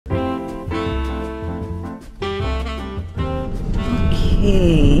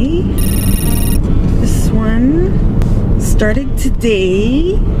Okay. This one started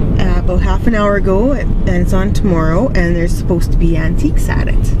today, about half an hour ago, and it's on tomorrow, and there's supposed to be antiques at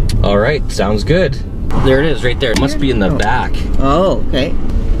it. All right, sounds good. There it is right there. It must be in the back. Oh, okay.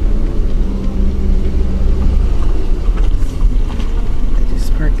 I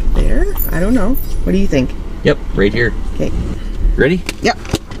just park it there. I don't know. What do you think? Yep, right here. Okay. Ready? Yep.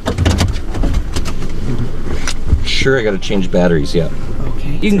 Sure, I gotta change batteries, yeah.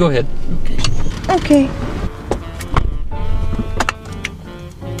 Okay. You can go ahead. Okay. Okay.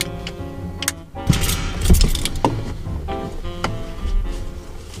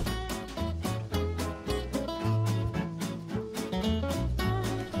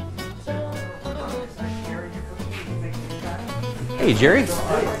 Hey, Jerry.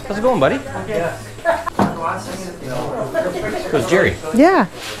 How's it going, buddy? Who's Jerry? Yeah.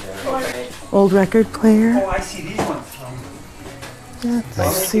 Old record player. Oh, I see these ones. Yeah,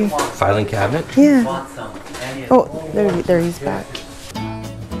 let's see. Filing cabinet. Yeah. Oh, there he's back.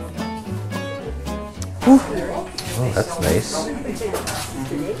 Ooh. Oh, that's nice.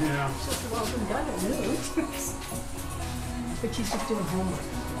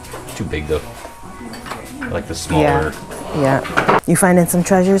 Too big though. I like the smaller. Yeah. You finding some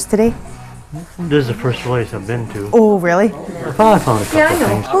treasures today? This is the first place I've been to. Oh, really? I thought I found a couple I know.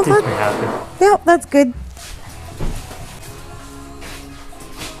 things. Oh, Makes that- me happy. Yeah, that's good.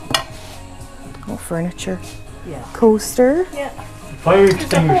 Oh, furniture. Yeah. Coaster. Fire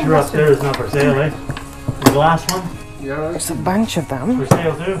extinguisher up there is not for sale, eh? The glass one? There's a bunch of them. For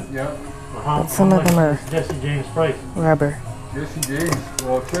sale too? Yeah, But some of them are Jesse James price. rubber. Jesse James.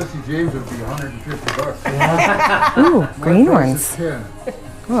 Well, Jesse James would be $150. Ooh, green My price ones. is 10.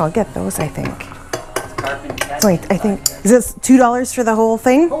 Oh, I'll get those, I think. Wait, I think, is this $2 for the whole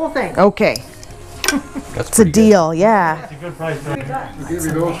thing? Whole thing. Okay. That's It's a pretty good. deal, yeah. It's a good price. We give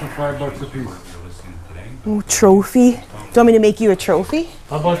you those for $5 a piece. Ooh, trophy. Do you want me to make you a trophy?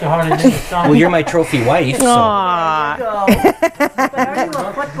 How about the Harley Davidson? Well, you're my trophy wife, so. Aww. But I do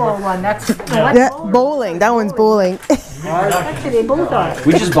a football one. That's Yeah, bowling. That one's bowling. actually they both are.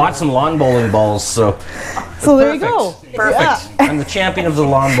 We just bought some lawn bowling balls, so. So there you go. Perfect. I'm the champion of the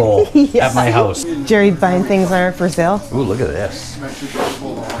lawn bowl at my house. Jerry buying things aren't for sale. Ooh, look at this.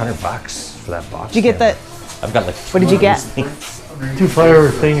 $100 for that box. Did you get that? I've got like. What did you get? 2 fire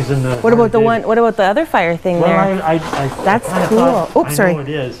things in the. What about the one? What about the other fire thing Well, there? I That's kinda cool. thought- Oops, sorry. I know it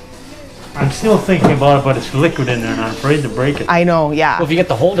is. I'm still thinking about it, but it's liquid in there and I'm afraid to break it. I know, Well, yeah. if you get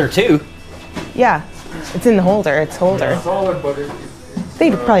the holder too. Yeah. It's in the holder. It's holder. Solid, but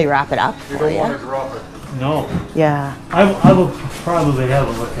They'd probably wrap it up you for don't want to you. drop it. No. Yeah. I will probably have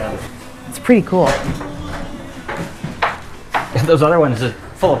a look at it. It's pretty cool. Those other ones are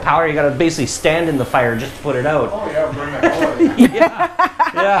full of power. You gotta basically stand in the fire just to put it out. Oh, yeah, bring it all.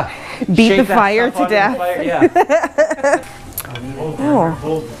 Yeah. Beat Shake the that fire stuff to out in the death. fire, Yeah. Oh,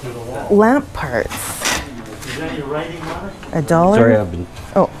 Bolted to the wall. lamp parts. Is that your writing on it? $1. Sorry, I've been.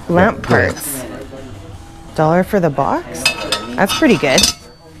 Oh, lamp go ahead. parts. $1 for the box? That's pretty good.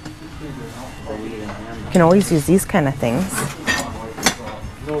 You can always use these kind of things.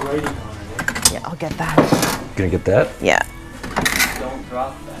 No writing on it. Yeah, I'll get that. Gonna get that? Yeah. Don't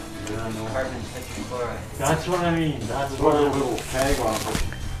drop that. Carbon tetrachloride. That's what I mean. That's Put what a I little tag on it.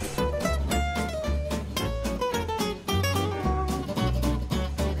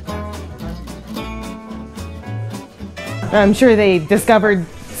 I'm sure they discovered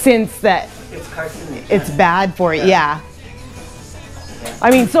since that it's bad for it. Yeah.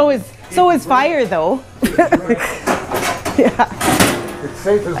 I mean, so is fire though. Yeah. It's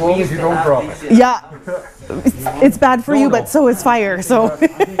safe as long as you don't drop it. Yeah. It's bad for you, but so is fire. So.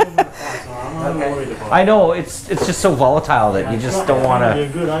 I know it's just so volatile that you just don't want Be a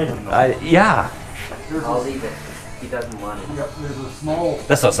to. good item. Though. Yeah. I'll leave it. He doesn't want it. There's a small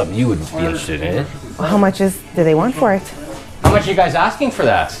That's not something you would be interested in. How much do they want for it? How much are you guys asking for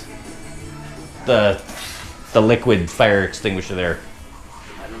that? The liquid fire extinguisher there.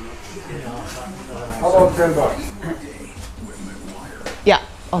 How about $10? Yeah,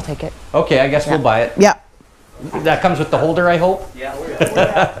 I'll take it. Okay, I guess we'll buy it. Yeah. That comes with the holder, I hope. Yeah.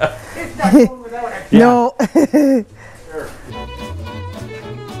 No.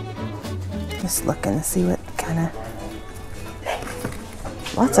 Just looking to see what kind of.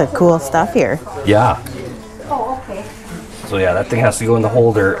 Lots of cool stuff here. Yeah. Oh, okay. So yeah, that thing has to go in the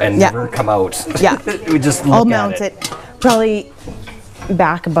holder and Yeah. never come out. Yeah. We just look I'll at mount it. Probably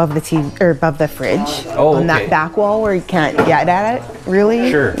back above the TV or above the fridge. Oh, on that okay. back wall where you can't get at it. Really.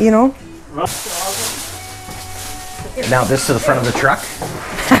 Sure. You know. Now this to the front of the truck.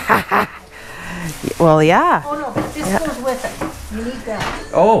 Well, yeah. Oh no, but this goes with it. You need that.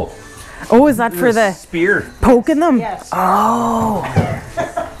 Oh, Oh, is that for the spear. poking them? Yes. Oh.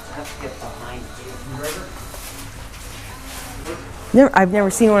 I've never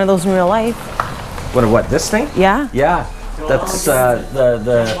seen one of those in real life. What, this thing? Yeah. Yeah, that's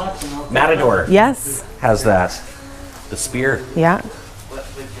the Matador Yes. has that. The spear. Yeah.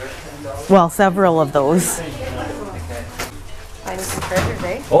 Well, several of those. Finding some treasures,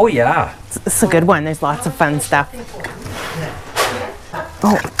 eh? Oh yeah. It's a good one. There's lots of fun stuff.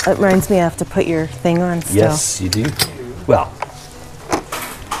 Oh, it reminds me I have to put your thing on still. Yes, you do. Well,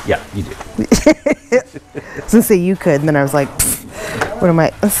 yeah, you do. I was gonna say you could, and then I was like, what am I?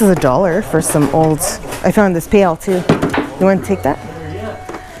 This is $1 for some old. I found this pail too. You want to take that?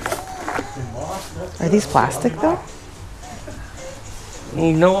 Are these plastic though?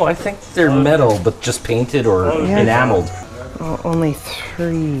 No, I think they're metal, but just painted or enameled. Oh, only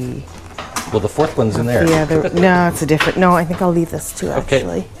 3. Well, the fourth one's in there. Yeah, no, it's a different. No, I think I'll leave this too. Okay.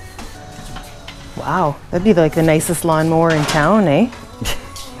 Actually. Wow, that'd be like the nicest lawnmower in town, eh?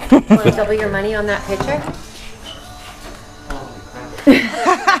 Want to double your money on that picture?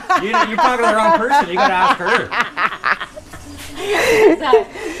 You're talking to the wrong person. You gotta ask her.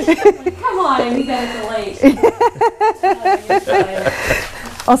 Come on, you guys are late.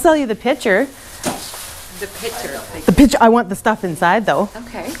 I'll sell you the picture. The picture. The picture. I want the stuff inside though.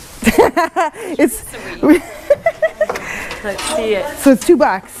 Okay. It's Let's see it. so it's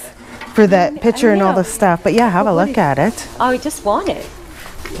 $2 for that picture and all the stuff. But yeah, have a look at it. Oh, I just want it.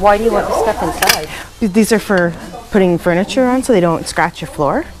 Why do you want the stuff inside? These are for putting furniture on so they don't scratch your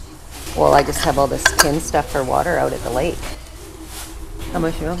floor. Well, I just have all this tin stuff for water out at the lake. How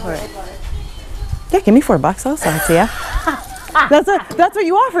much you want for it? Yeah, give me $4. I'll sell it to you. That's what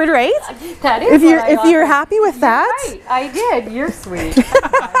you offered, right? That is If you're what I if you're offered. happy with that, Right, I did. You're sweet.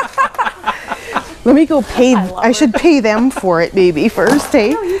 let me go pay. I should pay them for it maybe first,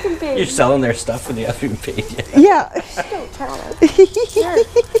 hey? You can pay. You're selling their stuff and you haven't even paid yet. Yeah. Don't tell us.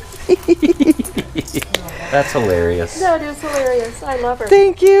 That's hilarious. That is hilarious. I love her.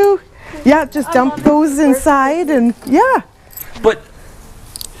 Thank you. Yeah, just dump those inside and yeah. But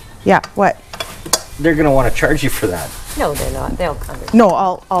Yeah, what? they're gonna want to charge you for that. No, they're not. They'll come. No,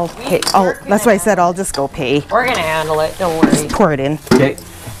 I'll pay. That's why I said I'll just go pay. We're gonna handle it. Don't worry. Pour it in. Okay.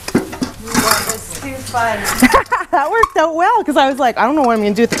 It's too fun. That worked out well because I was like, I don't know what I'm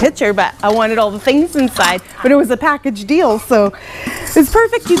gonna do with the picture, but I wanted all the things inside. But it was a package deal, so it's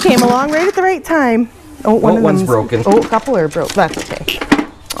perfect. You came along right at the right time. Oh, one of one's them's broken. Oh, a couple are broke. That's okay.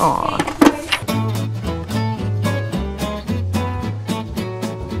 Aw.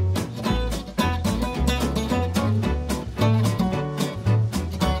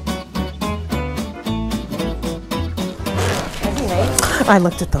 I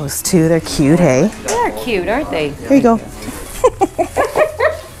looked at those too. They're cute, hey? They're cute, aren't they? Here you go. You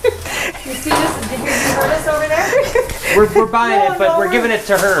see this? Did you hear this over there? We're buying it, but we're giving it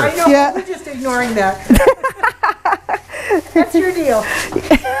to her. I know, Yeah. we're just ignoring that. That's your deal.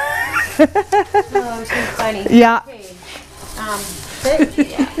 Oh, she's funny. Yeah.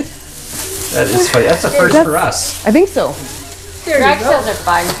 That is funny. That's a first for us. I think so. Garage sales are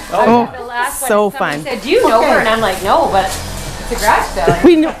fun. Oh, The last one, so somebody fun. said, do you know her? And I'm like, no, but it's a garage sale.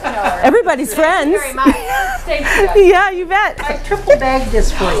 We know everybody's friends. Very much. Thank you, guys. Yeah, you bet. I triple bagged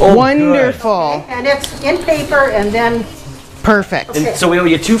this for you. Oh, Wonderful. And it's in paper and then, Perfect. And so we owe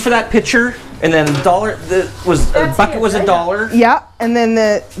you $2 for that picture, and then $1. A bucket was $1. Yeah, and then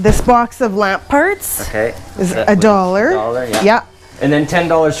this box of lamp parts Okay. is That was $1. $1, yeah. Yeah. And then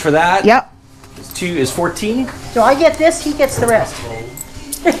 $10 for that. Yep. Is 14. so I get this, he gets the rest.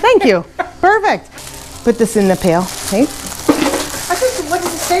 Thank you. Perfect. Put this in the pail. Hey. I think, what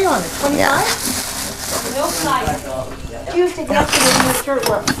did it say on it, 25? Yeah. No size. Used it yesterday in the shirt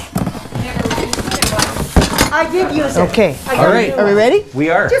work. I did use it. Okay. I got All a right. new Are we one. ready? We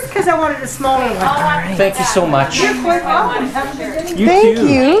are. Just because I wanted a smaller one. Thank you so much. You're quite welcome. Have a good day. You Thank too.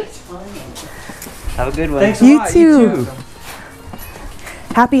 you. Have a good one. Thanks a You lot. too. You too.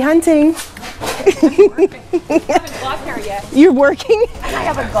 Happy hunting. haven't got there yet. You're working? I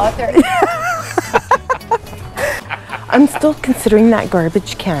haven't got there yet. I'm still considering that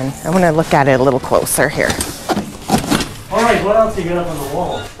garbage can. I want to look at it a little closer here. All right, what else you got up on the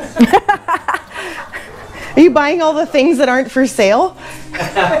wall? Are you buying all the things that aren't for sale? Well,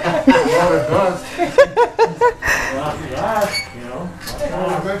 it does. Well, after that, you know.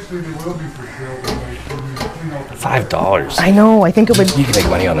 Well, eventually they will be for sale. But they clean out the $5. I know. I think it would. You can make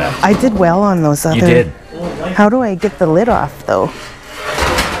money on that. I did well on those other. You did. How do I get the lid off though?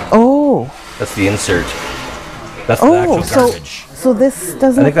 Oh. That's the insert. That's the Oh. actual So garbage. so this I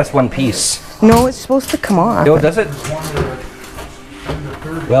doesn't. think that's one piece. No, it's supposed to come off. No, does it?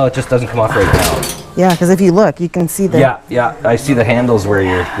 Well, it just doesn't come off right now. Yeah, because if you look, you can see the... Yeah, I see the handles where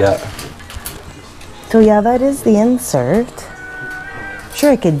you're, yeah. So yeah, that is the insert.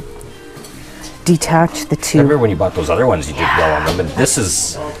 Sure, I could detach the two. Remember when you bought those other ones, you did well on them, and this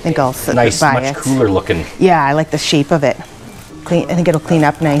is I think I'll nice, buy much it. cooler looking. Yeah, I like the shape of it. Clean. I think it'll clean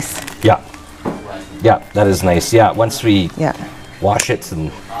up nice. Yeah. Yeah, that is nice. Yeah, once we wash it,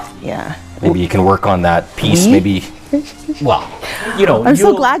 and yeah, maybe you can work on that piece, maybe. Well, you know. I'm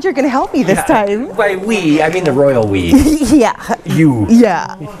so glad you're going to help me this time. By we, I mean the royal we. Yeah. You.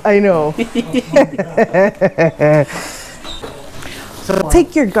 Yeah, I know. So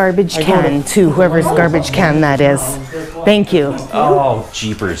take your garbage can to whoever's garbage can that is. Thank you. Oh,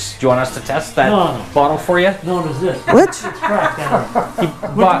 jeepers. Do you want us to test that bottle for you? No, there's this. Which? It's cracked down. He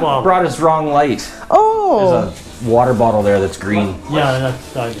brought his wrong light. Oh. There's a water bottle there that's green. Yeah,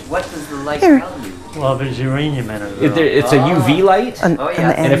 that's... What does the light tell you? well, there's uranium in it. It's a UV light, On the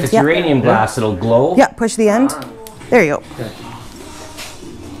and end. if it's uranium glass, it'll glow. Yeah, push the end. There you go.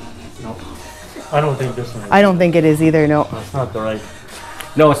 I don't think this one is. I don't think it is either, no. That's not the right.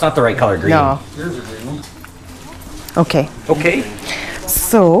 No, it's not the right color green. No. Here's a green one. Okay. Okay.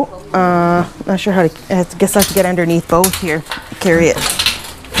 So, not sure how to, I guess I have to get underneath both here, carry it.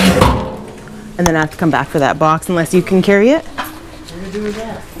 And then I have to come back for that box unless you can carry it. What are you doing with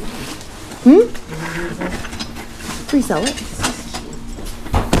that? Resell it.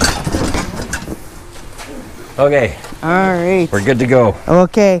 Okay. All right. We're good to go.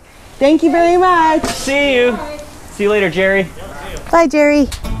 Okay. Thank you very much. See you. See you later, Jerry. Bye, Jerry.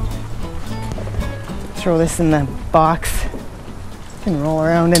 Throw this in the box. Can roll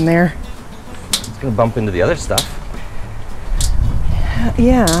around in there. It's gonna bump into the other stuff.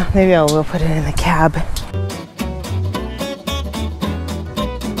 Yeah, maybe we'll put it in the cab.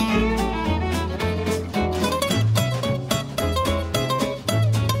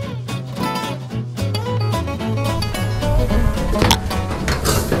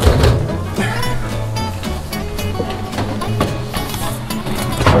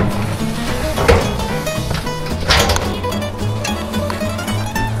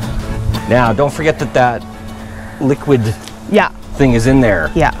 Now, don't forget that liquid thing is in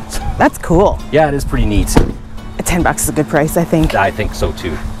there. Yeah, that's cool. Yeah, it is pretty neat. $10 is a good price, I think. I think so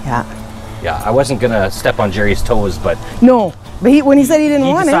too. Yeah. Yeah, I wasn't gonna step on Jerry's toes, but no, but when he said he didn't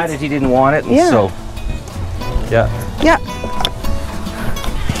want it, he decided he didn't want it, and so yeah. Yeah.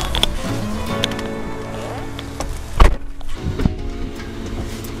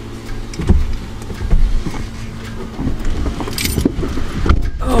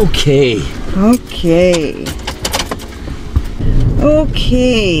 Okay. Okay.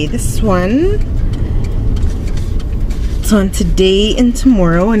 Okay, this one, it's on today and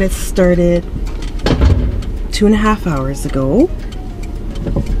tomorrow, and it started 2.5 hours ago.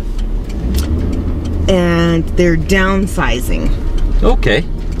 And they're downsizing. Okay.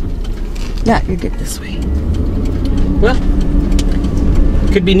 Yeah, you're good this way. Well,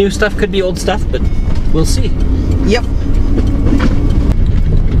 could be new stuff, could be old stuff, but we'll see. Yep.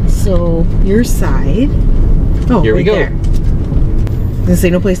 So your side. Oh, here we go. There. I was gonna say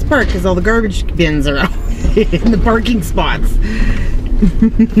no place to park because all the garbage bins are out in the parking spots.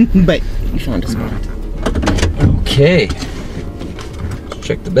 But you found a spot. Okay. Let's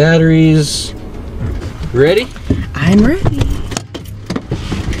check the batteries. Ready? I'm ready.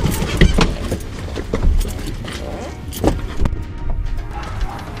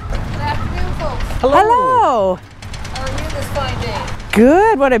 Hello. Hello. How are you this fine day?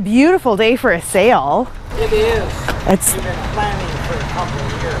 Good. What a beautiful day for a sale. It is. It's We've been planning for a couple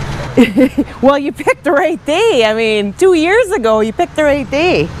of years. well, you picked the right day. I mean, 2 years ago, you picked the right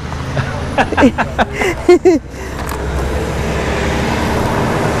day.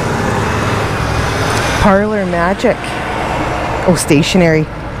 Parlor Magic. Oh, stationery.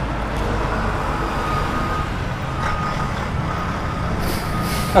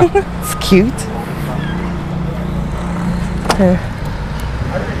 It's cute.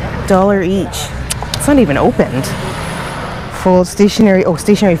 $1 each. It's not even opened. Fold stationery. Oh,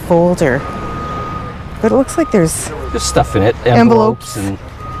 stationery folder. But it looks like there's There's stuff in it. Envelopes. And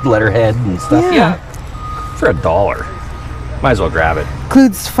letterhead and stuff. Yeah. For $1. Might as well grab it.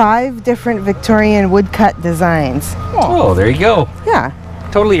 includes 5 different Victorian woodcut designs. Oh, there you go. Yeah,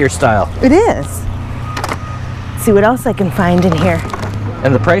 Totally your style. it is. See what else I can find in here.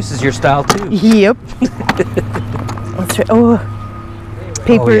 And the price is your style too. Yep. Let's try. Oh,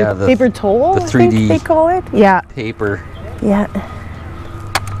 paper, yeah, the- paper toll. the I think 3D they call it. Yeah, Paper. yeah.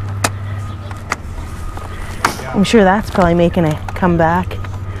 I'm sure that's probably making a comeback.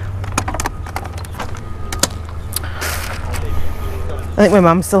 think my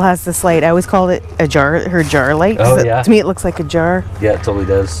mom still has this light. I always called it a jar, her jar light. Oh, yeah. To me, it looks like a jar. Yeah, it totally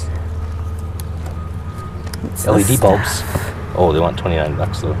does. LED bulbs. Oh, they want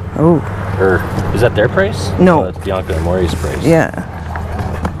 $29 though. Oh. Or is that their price? No. Oh, that's Bianca and Maury's price. Yeah.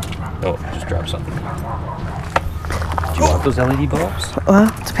 Oh, just drop something. Do you want those LED bulbs? Well,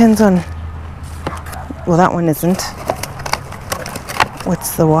 it depends on. Well, that one isn't.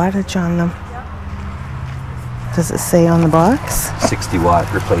 What's the wattage on them? Does it say on the box? 60 watt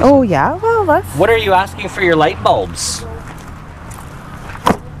replacement. Oh, yeah. Well, that's. What are you asking for your light bulbs?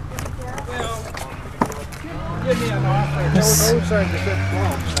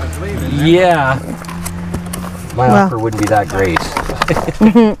 Yeah. My Well. offer wouldn't be that great.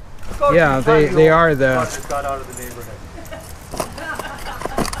 Yeah, they are the.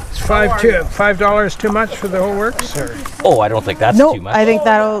 Is $5 too much for the whole works, or? Oh, I don't think that's No, too much. I think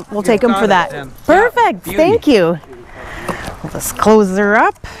we'll take them got for it that. then. Perfect. Beauty. Thank you. We'll just close her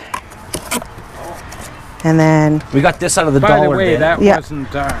up. And then. We got this out of the By dollar the way, bin. that Yeah.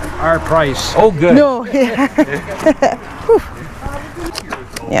 wasn't our price. Oh, good. No.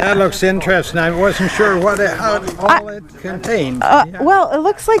 That looks interesting. I wasn't sure what all it contained. Yeah. Well, it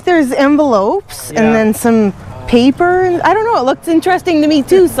looks like there's envelopes Yeah. and then some paper. And I don't know. It looks interesting to me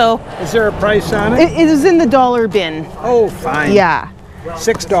too. So Is there a price on it? it is in the dollar bin. Oh, fine. Yeah.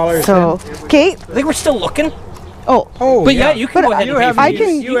 $6. So, okay. I think we're still looking. Oh, Oh, But yeah, you can go ahead You and pay haven't, for I these.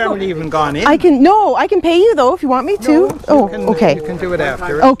 can- you haven't even gone in. I can. No, I can pay you though if you want me to. No, Oh, you can, okay. You can do it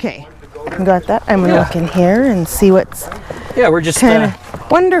after. Okay. Got that. I'm gonna Yeah. look in here and see what's Yeah, we're just kind of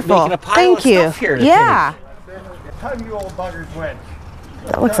wonderful. making a pile Thank of you. stuff here to Yeah. Time you old buggers went.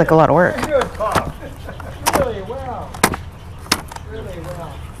 That looks like a lot of work. Good, Bob. Really well. Really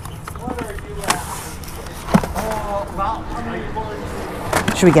well. What are you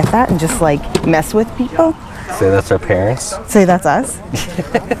at? Should we get that and just like mess with people? say that's our parents. Say that's us.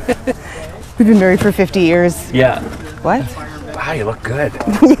 We've been married for 50 years. Yeah. What? Wow, you look good.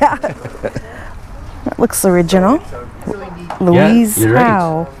 Yeah. That looks original. Louise you're right.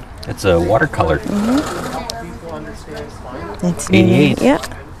 Howe. It's a watercolor. 1988. Yeah.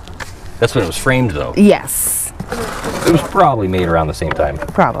 That's when it was framed, though. Yes. It was probably made around the same time.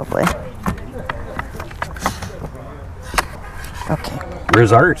 Probably. Okay.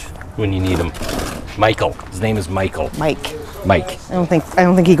 Where's Art when you need him? Michael. His name is Michael. Mike. Mike. I don't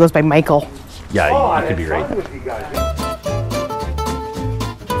think he goes by Michael. Yeah, you could be right.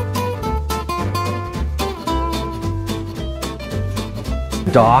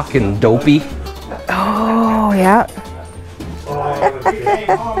 Doc and Dopey. Oh, yeah.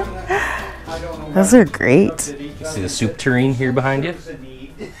 Those are great. See the soup tureen here behind you?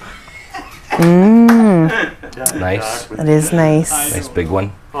 Nice. That is nice. Nice big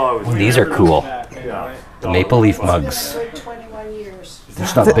one. These are cool. The maple leaf mugs. They're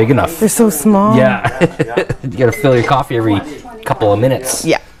just not big enough. They're so small. Yeah. You gotta fill your coffee every couple of minutes.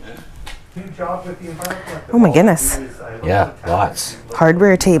 Yeah. Oh my goodness. Yeah, lots.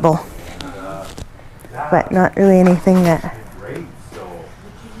 Hardware table. But not really anything that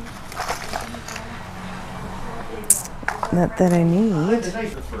I need.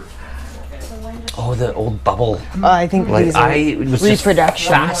 Oh, the old bubble. I think Like these are I was just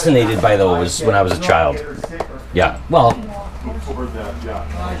reproduction. fascinated by those when I was a child. Yeah. Well,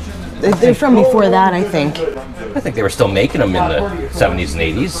 They're from before that, I think. I think they were still making them in the 70s and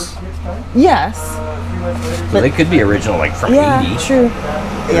 80s. Yes. So they could be original, like from Yeah, 80, true.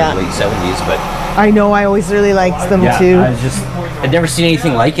 Yeah. late 70s. But I know, I always really liked them yeah, too. I'd never seen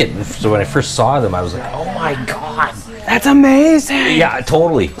anything like it. So when I first saw them, I was like, oh my god. That's amazing. Yeah,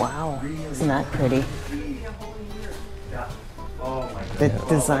 totally. Wow. Isn't that pretty? The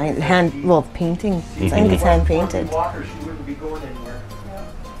design, painting. I think it's hand painted.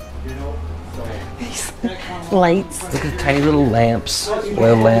 Lights. Look at the tiny little lamps,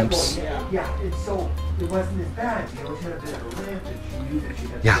 oil lamps. Yeah,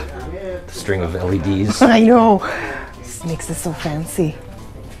 the string of LEDs. I know. This makes it so fancy.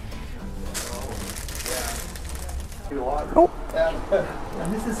 Oh,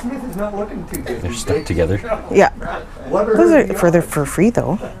 Mrs. Smith is not looking too good. They're stuck together. yeah. Those are for free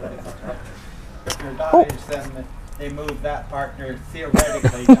though. Oh. Then they moved that partner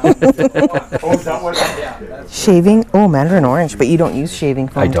theoretically down to the water. Oh, is that what? Yeah, that's, Shaving. Oh, mandarin orange, but you don't use shaving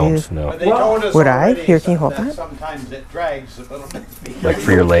foam. I do don't you? know. but they told us Would I? already Here, can you hold that? sometimes it drags a little bit. Like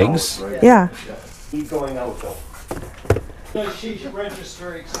for your legs? Yeah. He's going out though. Does she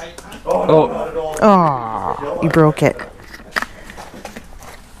register excitement? Oh, Oh. no, not at all. Oh, you broke it.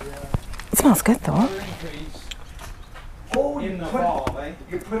 It smells good though. Oh, In the fall, eh?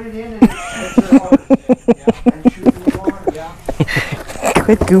 you put it in and it's hard. And shoot in the water. Yeah.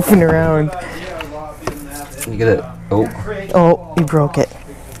 Quit goofing around. You get it. Oh. Oh, you broke it.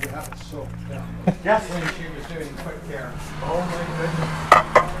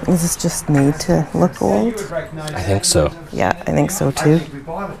 Does this just need to look old? I think so. Yeah, I think so too.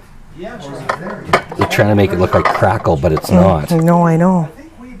 They're trying to make it look like crackle, but it's not. No, I know.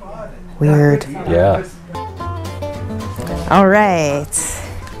 Weird. Yeah. All right.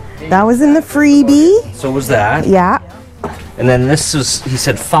 That was in the freebie. So was that. Yeah. And then this was, he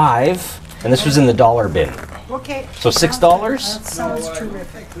said 5, and this was in the dollar bin. Okay. So $6? Sounds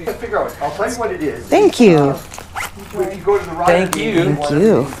terrific. Figure out. I'll tell you what it is. Thank you. When you go to the Thank you. Thank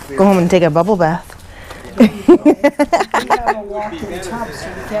you. Go home and take a bubble bath. We have a walk-in tub, so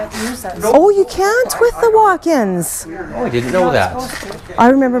we can't use that. Oh, you can't with the walk-ins. Oh, I didn't know that. I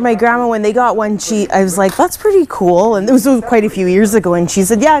remember my grandma when they got one. I was like, "That's pretty cool," and it was quite a few years ago. And she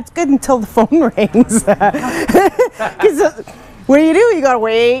said, "Yeah, it's good until the phone rings." Because what do? You gotta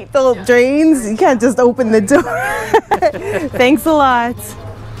wait till it drains. You can't just open the door. Thanks a lot.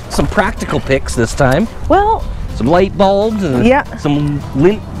 Some practical picks this time. Well, Some light bulbs and yeah. some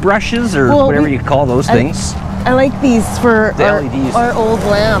lint brushes or whatever you call those things. I like these for The LEDs. our old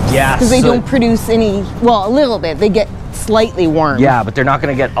lamps. Yeah, because they so don't produce any. Well, a little bit. They get slightly warm. Yeah, but they're not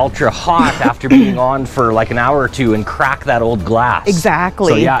going to get ultra hot after being on for like an hour or two and crack that old glass.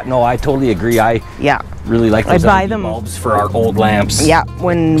 Exactly. So yeah, no, I totally agree. I really like those buy LED them bulbs for our old lamps. Yeah,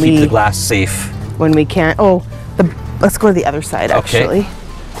 when keep the glass safe. When we can't. Oh, let's go to the other side actually. Okay.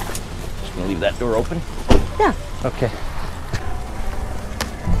 Just gonna leave that door open. Yeah. Okay.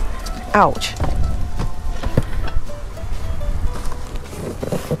 Ouch.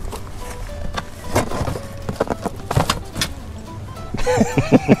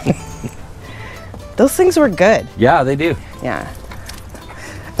 Those things were good. Yeah, they do. Yeah.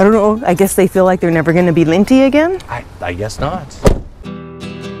 I don't know. I guess they feel like they're never going to be linty again. I guess not.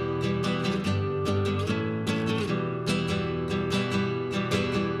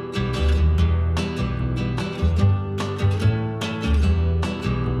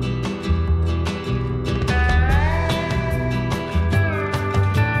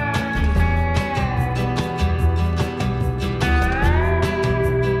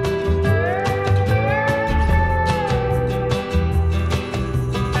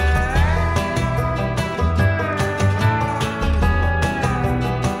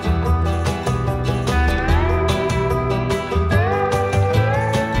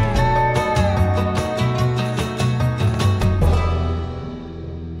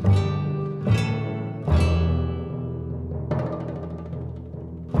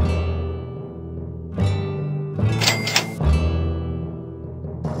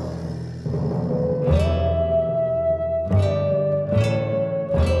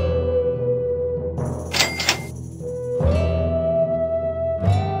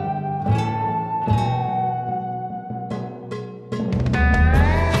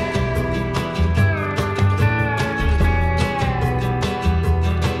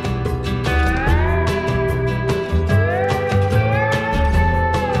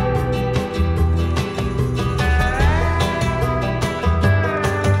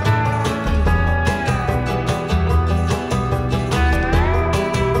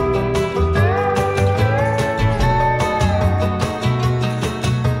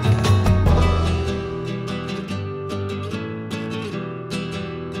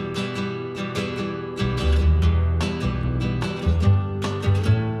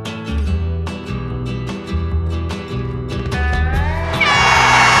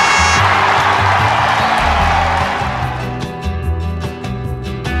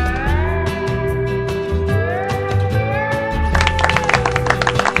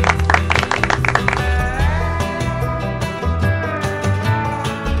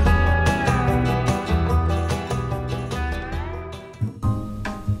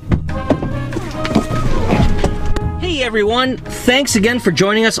 Hey everyone, thanks again for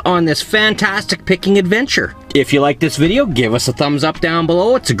joining us on this fantastic picking adventure. If you like this video, give us a thumbs up down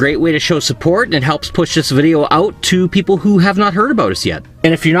below. It's a great way to show support and it helps push this video out to people who have not heard about us yet.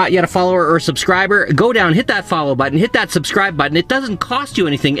 And if you're not yet a follower or a subscriber, go down, hit that follow button, hit that subscribe button. It doesn't cost you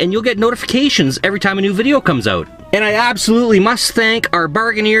anything and you'll get notifications every time a new video comes out. And I absolutely must thank our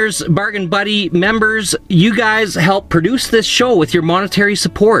Bargainers, Bargain Buddy members. You guys help produce this show with your monetary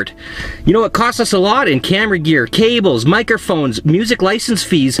support. You know, it costs us a lot in camera gear, cables, microphones, music license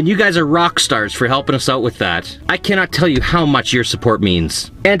fees, and you guys are rock stars for helping us out with that. I cannot tell you how much your support means.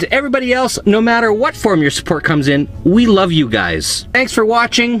 And to everybody else, no matter what form your support comes in, we love you guys. Thanks for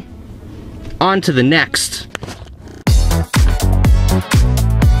watching. On to the next.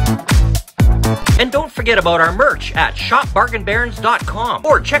 And don't forget forget about our merch at shopbargainbarons.com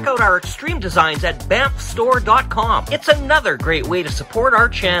or check out our extreme designs at bamfstore.com. It's another great way to support our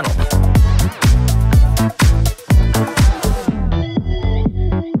channel.